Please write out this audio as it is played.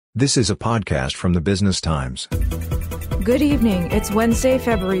This is a podcast from the Business Times. Good evening. It's Wednesday,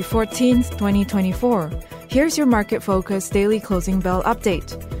 February 14th, 2024. Here's your Market Focus Daily Closing Bell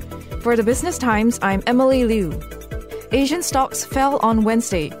update. For the Business Times, I'm Emily Liu. Asian stocks fell on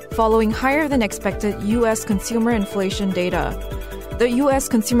Wednesday, following higher than expected U.S. consumer inflation data. The U.S.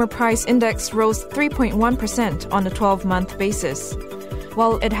 Consumer Price Index rose 3.1% on a 12-month basis.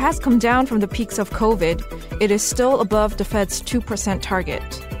 While it has come down from the peaks of COVID, it is still above the Fed's 2%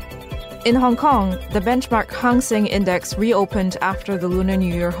 target. In Hong Kong, the benchmark Hang Seng Index reopened after the Lunar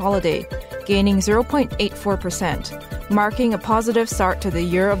New Year holiday, gaining 0.84%, marking a positive start to the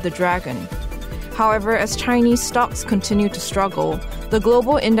Year of the Dragon. However, as Chinese stocks continue to struggle, the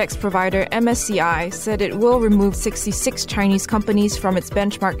global index provider MSCI said it will remove 66 Chinese companies from its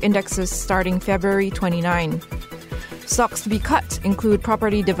benchmark indexes starting February 29. Stocks to be cut include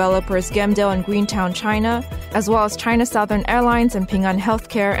property developers Gemdale and Greentown China, as well as China Southern Airlines and Ping An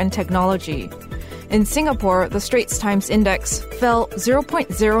Healthcare and Technology. In Singapore, the Straits Times Index fell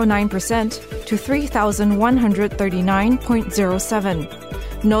 0.09% to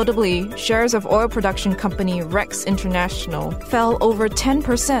 3,139.07. Notably, shares of oil production company Rex International fell over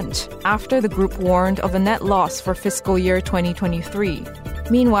 10% after the group warned of a net loss for fiscal year 2023.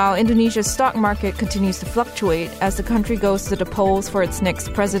 Meanwhile, Indonesia's stock market continues to fluctuate as the country goes to the polls for its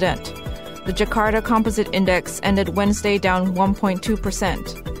next president. The Jakarta Composite Index ended Wednesday down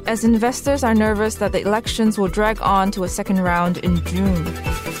 1.2%, as investors are nervous that the elections will drag on to a second round in June.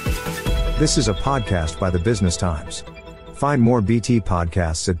 This is a podcast by the Business Times. Find more BT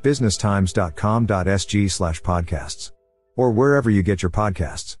podcasts at businesstimes.com.sg/podcasts or wherever you get your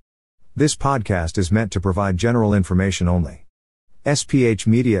podcasts. This podcast is meant to provide general information only. SPH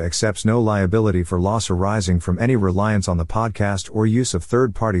Media accepts no liability for loss arising from any reliance on the podcast or use of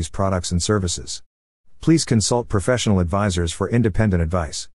third parties' products and services. Please consult professional advisors for independent advice.